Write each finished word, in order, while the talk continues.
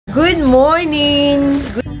Good morning.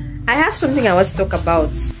 I have something I want to talk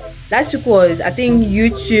about. Last week was, I think,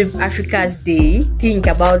 YouTube Africa's Day. Think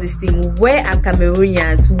about this thing. Where are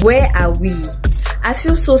Cameroonians? Where are we? I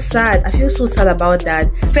feel so sad. I feel so sad about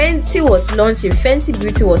that. FentyBeauty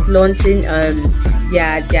was launching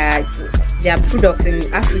their products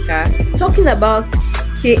in Africa. Talking about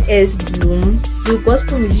KS Bloom. Do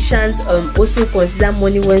gospel musicians also consider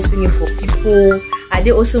money when singing for people? Are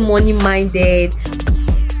they also money minded?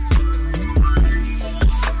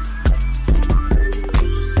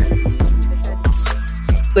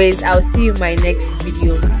 Anyways, I'll see you in my next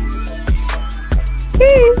video.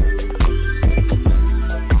 Peace.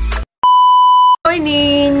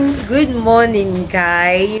 Good morning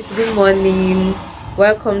guys. Good morning.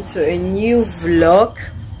 Welcome to a new vlog.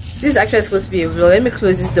 This is actually supposed to be a vlog. Let me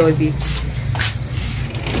close this door a bit.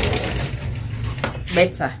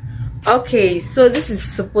 Better. Okay, so this is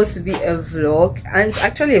supposed to be a vlog, and it's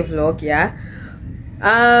actually a vlog, yeah.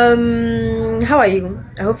 How are you?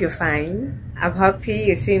 I hope you're fine. I'm happy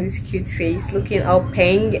you're seeing this cute face looking all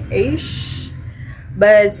pink-ish.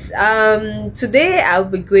 But today I'll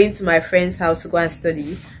be going to my friend's house to go and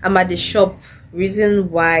study. I'm at the shop.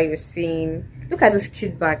 Reason why you're seeing, look at those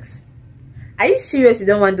cute bags. Are you serious? You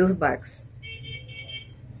don't want those bags?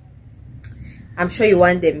 I'm sure you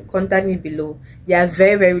want them. Contact me below. They are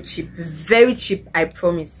very cheap. Very cheap, I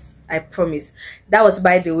promise. I promise. That was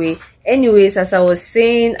by the way. Anyways, as I was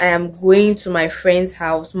saying, I am going to my friend's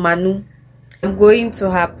house, Manu. I'm going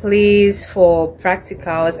to her place for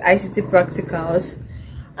practicals, ICT practicals,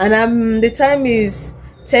 and the time is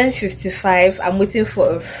 10:55. I'm waiting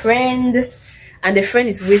for a friend, and the friend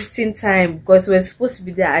is wasting time because we're supposed to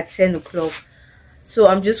be there at 10 o'clock. So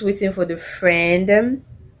I'm just waiting for the friend.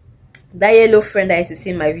 That yellow friend I used to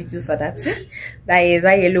see in my videos, or that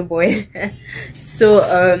that yellow boy. So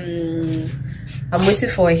I'm waiting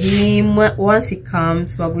for him. Once he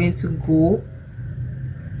comes, we're going to go.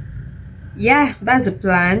 Yeah, that's the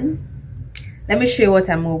plan. Let me show you what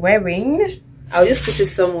I'm wearing. I'll just put it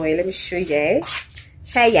somewhere. Let me show you.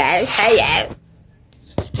 Show you.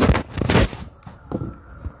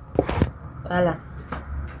 Voila.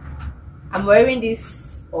 I'm wearing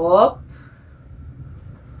this up,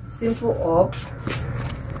 simple up,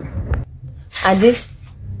 and this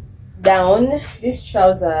down, this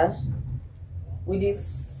trouser with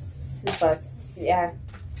these slippers. Yeah,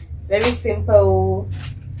 very simple.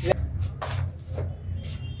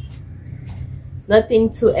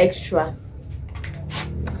 Nothing too extra.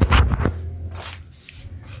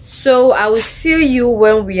 So I will see you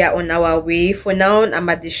when we are on our way. For now, I'm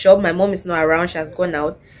at the shop. My mom is not around. She has gone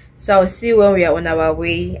out. So I'll see you when we are on our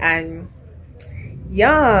way. And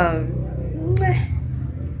yeah,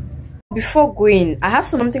 before going, I have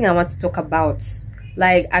something I want to talk about.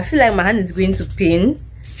 Like, I feel like my hand is going to pain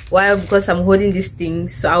because I'm holding this thing.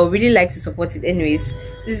 So I would really like to support it. Anyways,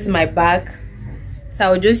 this is my bag. So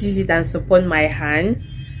I'll just use it and support my hand.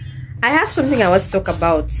 I have something I want to talk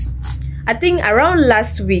about. I think around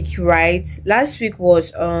last week, right? Last week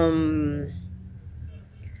was I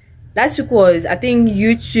think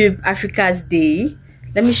YouTube Africa's Day.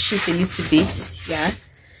 Let me shift a little bit. Yeah.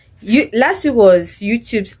 Last week was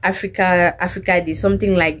YouTube's Africa Day,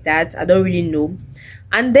 something like that. I don't really know.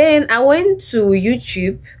 And then I went to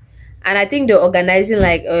YouTube, and I think they're organizing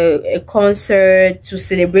like a concert to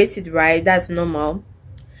celebrate it, right? That's normal.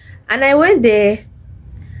 And I went there.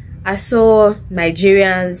 I saw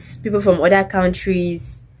Nigerians, people from other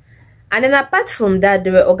countries. And then apart from that,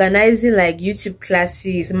 they were organizing like YouTube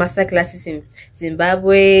classes, master classes in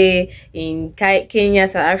Zimbabwe, in Kenya,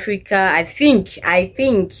 South Africa, I think,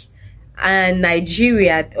 and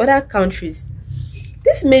Nigeria, other countries.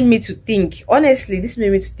 This made me to think, honestly,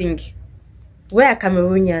 where are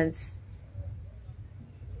Cameroonians?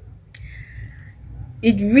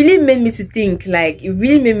 It really made me to think,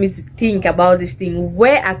 about this thing.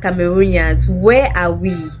 Where are Cameroonians? Where are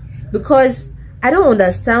we? Because I don't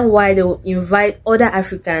understand why they will invite other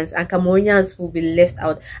Africans and Cameroonians will be left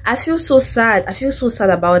out. I feel so sad. I feel so sad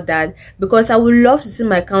about that, because I would love to see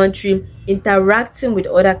my country interacting with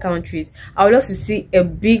other countries. I would love to see a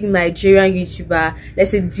big Nigerian YouTuber, let's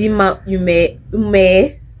say Dima Ume,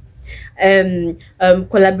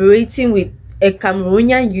 collaborating with a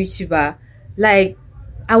Cameroonian YouTuber. Like,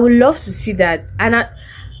 I would love to see that. And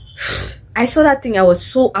I saw that thing. I was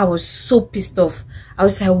so pissed off. I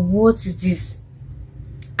was like, what is this?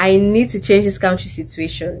 I need to change this country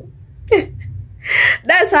situation.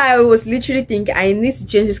 That's how I was literally thinking. I need to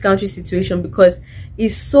change this country situation, because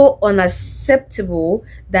it's so unacceptable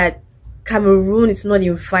that Cameroon is not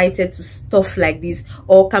invited to stuff like this,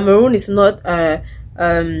 or Cameroon is not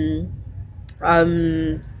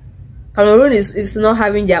Cameroon is not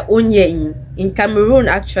having their own year in Cameroon.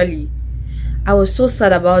 Actually, I was so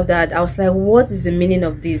sad about that. I was like, what is the meaning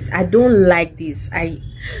of this? I don't like this. I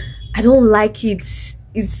don't like it.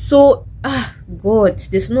 It's so God,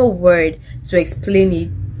 there's no word to explain it.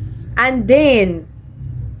 And then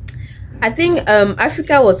I think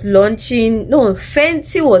Africa was launching, no,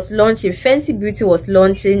 Fenty was launching, Fenty Beauty was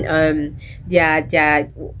launching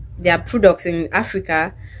their products in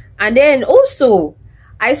Africa. And then also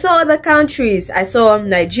I saw other countries. I saw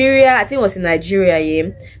Nigeria, I think it was in Nigeria,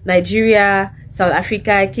 yeah. Nigeria, South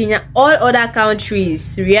Africa, Kenya, all other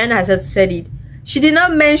countries. Rihanna has said it. She did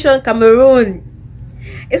not mention Cameroon.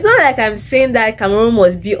 It's not like I'm saying that Cameroon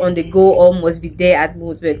must be on the go or must be there at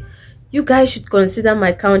most, but you guys should consider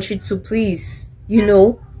my country too, please. You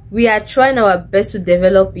know, we are trying our best to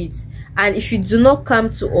develop it. And if you do not come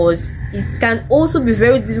to us, it can also be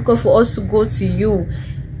very difficult for us to go to you.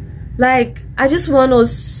 Like, I just want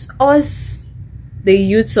us the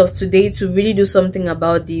youths of today to really do something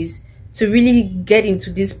about this, to really get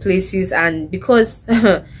into these places. And because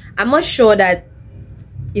I'm not sure that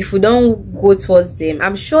if we don't go towards them,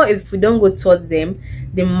 I'm sure if we don't go towards them,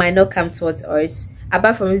 they might not come towards us.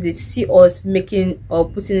 Apart from it, they see us making or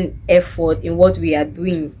putting effort in what we are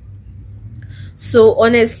doing. So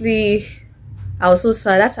honestly, I was so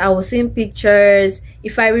sad that I was seeing pictures.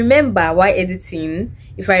 If I remember while editing,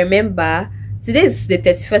 if I remember, today is the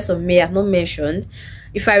 31st of May, I've not mentioned.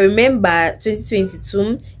 If I remember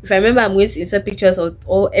 2022, if I remember, I'm going to insert pictures of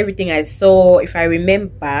everything I saw, if I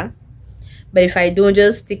remember. But if I don't,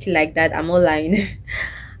 just stick it like that, I'm not lying.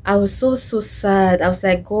 I was so sad. I was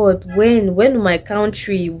like, God, when my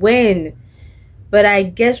country, when? But I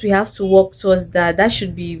guess we have to work towards that. That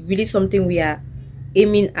should be really something we are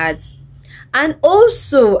aiming at. And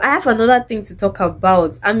also, I have another thing to talk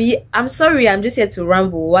about. I'm sorry, I'm just here to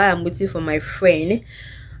ramble while I'm waiting for my friend.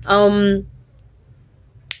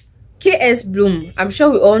 KS Bloom. I'm sure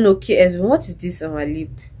we all know KS Bloom. What is this on my lip?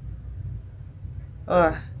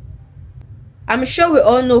 I'm sure we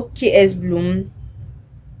all know KS Bloom.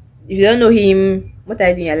 If you don't know him, what are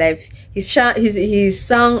you doing in your life? His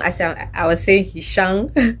song, as I was saying, he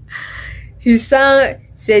sang. His song,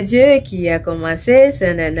 c'est Dieu qui a commencé,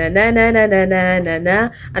 na na na na na na na na na.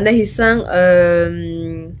 And then he sang,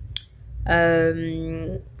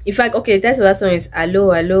 in fact, okay, that's what that song is.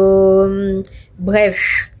 Allo, allo.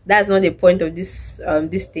 Bref, that's not the point of this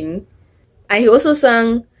this thing. And he also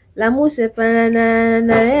sang, l'amour c'est pas na na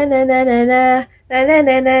na na na na na. I'm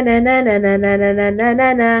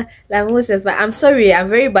sorry, I'm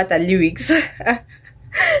very bad at lyrics. So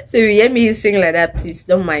if you hear me sing like that, please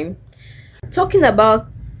don't mind. Talking about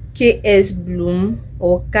KS Bloom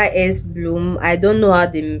or KS Bloom, I don't know how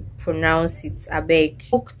they pronounce it, I beg.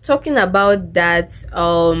 Talking about that,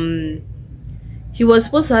 he was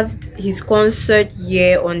supposed to have his concert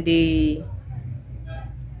here on the,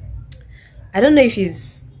 I've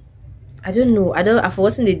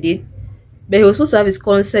forgotten the date. But he was supposed to have his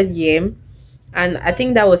concert here, and I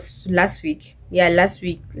think that was last week. Yeah, last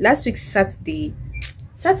week Saturday.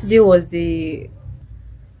 Was the,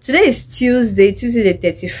 today is Tuesday the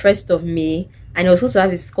 31st of May, and he was supposed to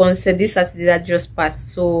have his concert this Saturday that just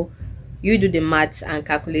passed. So you do the maths and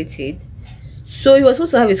calculate it. So he was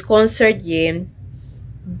supposed to have his concert here,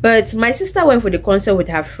 but my sister went for the concert with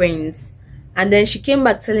her friends, and then she came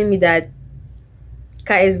back telling me that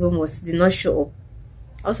KS Bloom did not show up.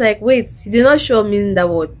 I was like, wait, he did not show me that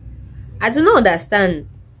word. I do not understand.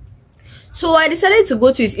 So I decided to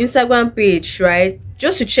go to his Instagram page, right?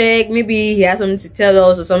 Just to check, maybe he has something to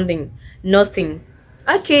tell us or something. Nothing.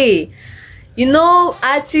 Okay. You know,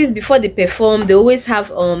 artists before they perform, they always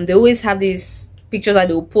have these pictures that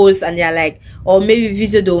they'll post, and they're like, or maybe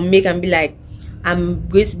video they'll make and be like, I'm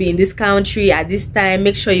going to be in this country at this time,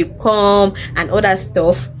 make sure you come and all that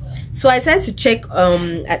stuff. So I decided to check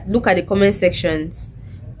look at the comment section,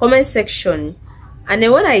 and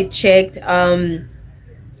then when I checked,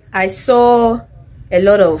 I saw a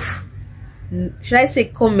lot of, should I say,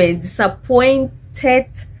 comments, disappointed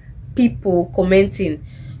people commenting.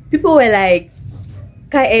 People were like,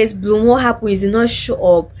 KS Bloom, what happened? You did not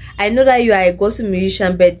show up. I know that you are a gospel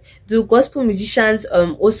musician, but do gospel musicians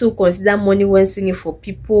also consider money when singing for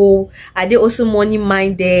people? Are they also money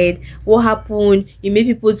minded? What happened? You made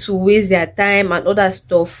people to waste their time and all that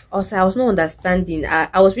stuff. Also, I was not understanding.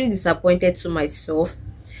 I was really disappointed to myself.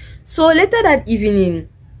 So later that evening,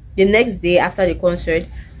 the next day after the concert,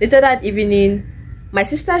 later that evening, my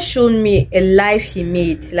sister showed me a live he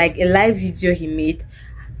made, like a live video he made.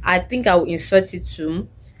 I think I will insert it too.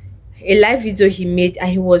 A live video he made, and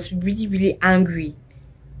he was really angry.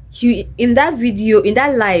 In that video, in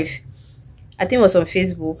that live, I think it was on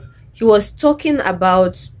Facebook, he was talking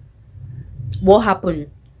about what happened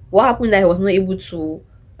that he was not able to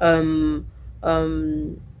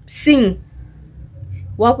sing.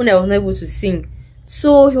 What happened that I was not able to sing.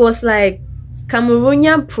 So he was like,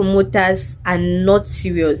 Cameroonian promoters are not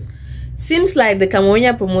serious. Seems like the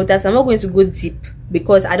Cameroonian promoters, I'm not going to go deep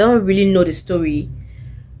because I don't really know the story.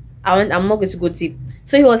 I'm not going to go deep.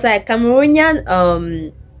 So he was like,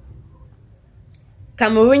 Cameroonian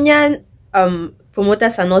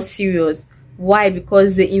promoters are not serious. Why?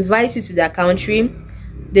 Because they invite you to their country,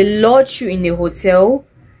 they lodge you in a hotel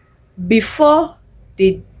before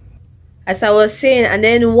they, as I was saying, and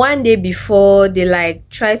then one day before, they like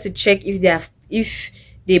try to check if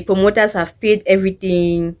the promoters have paid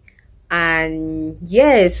everything, and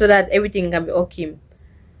yeah, so that everything can be okay.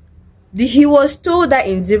 He was told that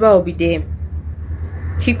Indira will be there.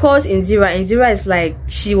 He calls Indira. Indira is like,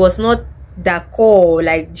 she was not d'accord,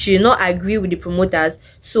 like she did not agree with the promoters,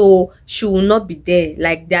 so she will not be there.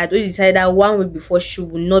 Like they had already decided that 1 week before she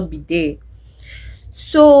will not be there.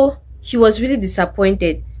 So he was really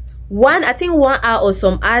disappointed. I think 1 hour or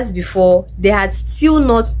some hours before, they had still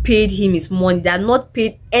not paid him his money. They had not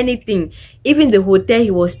paid anything. Even the hotel he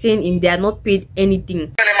was staying in, they had not paid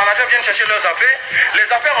anything. Les managers viennent chercher leurs affaires. Les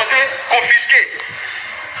affaires ont été confisquées.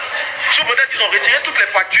 Sous peut-être qu'ils ont retiré toutes les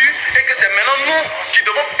factures et que c'est maintenant nous qui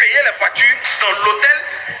devons payer les factures dans l'hôtel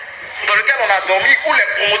dans lequel on a dormi, où les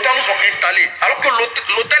promoteurs nous ont installés. Alors que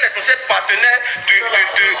l'hôtel est censé être partenaire de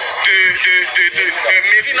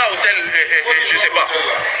Mérina Hotel, je sais pas.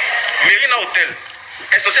 Mérina Hotel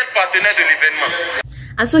est censé être partenaire de l'événement.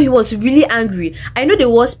 And so he was really angry. I know the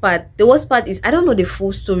worst part. The worst part is, I don't know the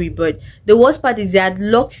full story, but the worst part is they had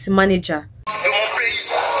locked his manager. De mon pays.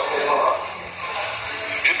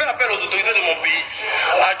 Je fais appel aux autorités de mon pays.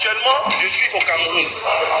 Actuellement, je suis au Cameroun.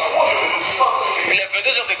 Il est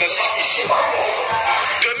 22h56 ici.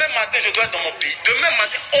 Demain matin, je dois être dans mon pays. Demain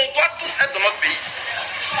matin, on doit tous être dans notre pays.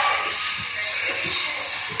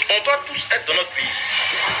 On doit tous être dans notre pays.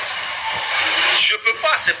 Je peux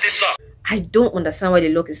pas accepter ça. I don't understand why they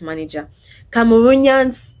locked his manager.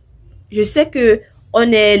 Cameroonians, je sais que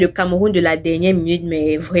on est le Cameroun de la dernière minute,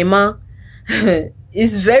 mais vraiment,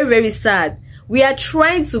 it's very, very sad. We are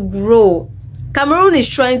trying to grow. Cameroon is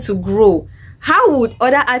trying to grow. How would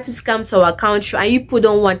other artists come to our country and you people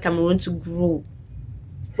don't want Cameroon to grow?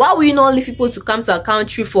 Why will you not leave people to come to our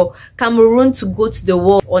country for Cameroon to go to the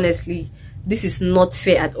world? Honestly, this is not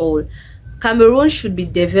fair at all. Cameroon should be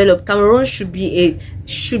developed. Cameroon should be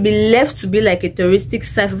left to be like a touristic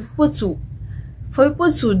site for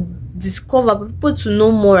people to discover, for people to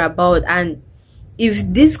know more about. And if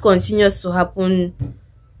this continues to happen,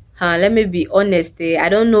 let me be honest, I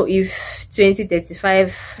don't know if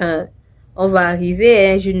 2035 on va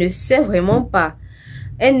arriver. Je ne sais vraiment pas.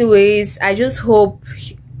 Anyways, I just hope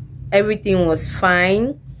everything was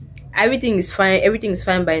fine. Everything is fine. Everything is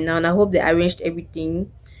fine by now, and I hope they arranged everything.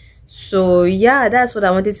 So yeah, that's what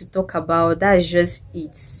I wanted to talk about. That's just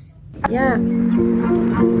it. Yeah.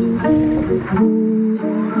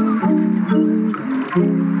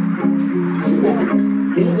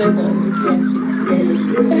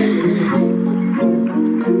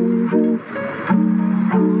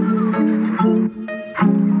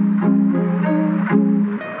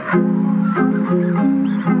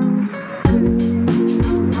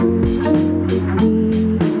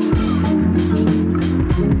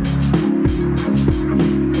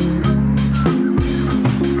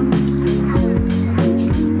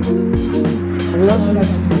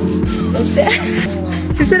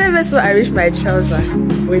 She said I so I reached my trouser.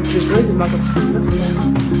 Wait, where's the mark of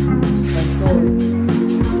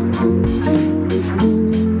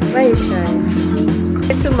Why is shy?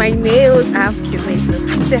 It's my nails. I have cute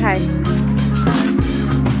nails. Say hi.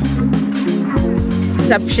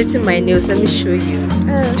 She's appreciating my nails. Let me show you.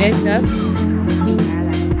 Yes, sir.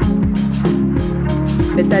 It's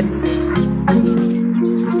better this way.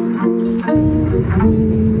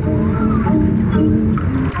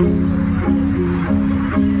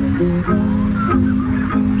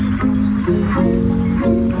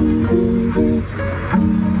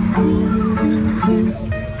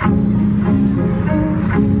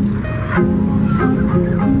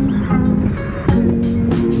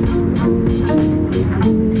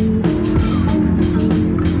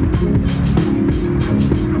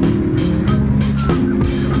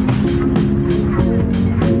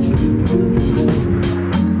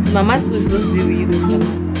 Mama was supposed to be with you this time.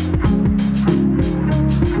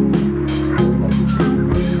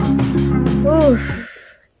 Oof.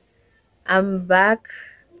 I'm back.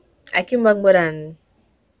 I came back more than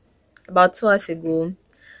about 2 hours ago,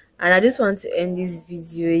 and I just want to end this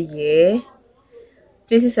video here.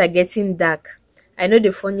 places are getting dark. I know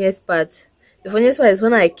the funniest part. The funniest part is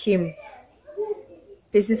when I came,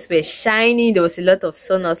 places were shining, there was a lot of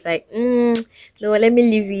sun. I was like, no, let me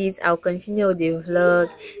leave it, I'll continue with the vlog.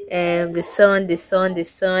 The sun,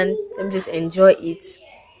 let me just enjoy it.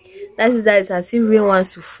 That's as if rain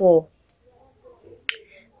wants to fall.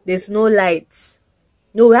 There's no lights.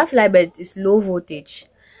 No, we have light, but it's low voltage.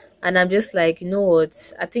 And I'm just like, you know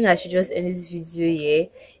what, I think I should just end this video here.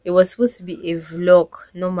 It was supposed to be a vlog.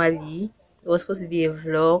 Normally it was supposed to be a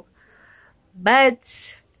vlog, but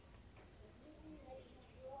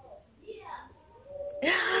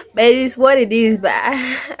it is what it is. But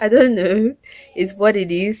I don't know, it's what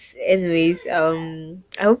it is. Anyways, I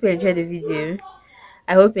hope you enjoyed the video.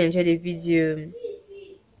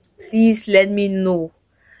 Please let me know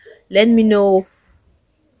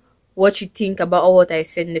what you think about all what I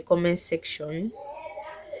said in the comment section,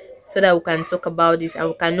 so that we can talk about this and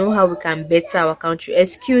we can know how we can better our country.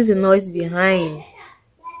 Excuse the noise behind.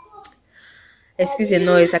 Excuse the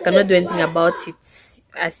noise. I cannot do anything about it,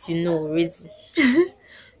 as you know already.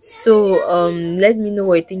 So let me know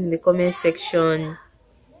what you think in the comment section.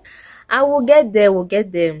 I will get there. We'll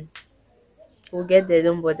get there.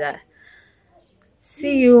 Don't bother.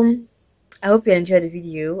 See you. I hope you enjoyed the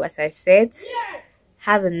video. As I said,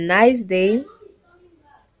 have a nice day.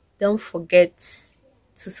 Don't forget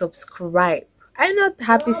to subscribe. I'm not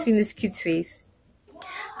happy seeing this cute face.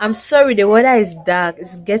 I'm sorry, the weather is dark.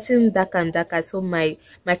 It's getting darker and darker, so my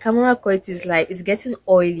camera quality is like, it's getting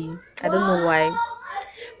oily. I don't know why.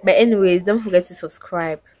 But anyways, don't forget to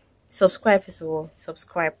subscribe. Subscribe first of all.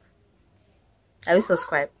 Subscribe. Are you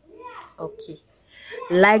subscribed? Okay.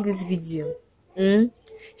 Like this video.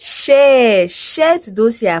 Share to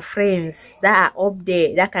those your friends that are up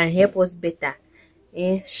there that can help us better.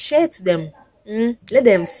 Share to them. Let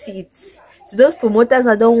them see it. To those promoters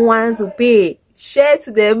that don't want to pay, share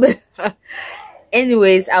to them.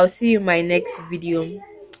 Anyways, I'll see you in my next video.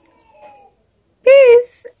 Peace.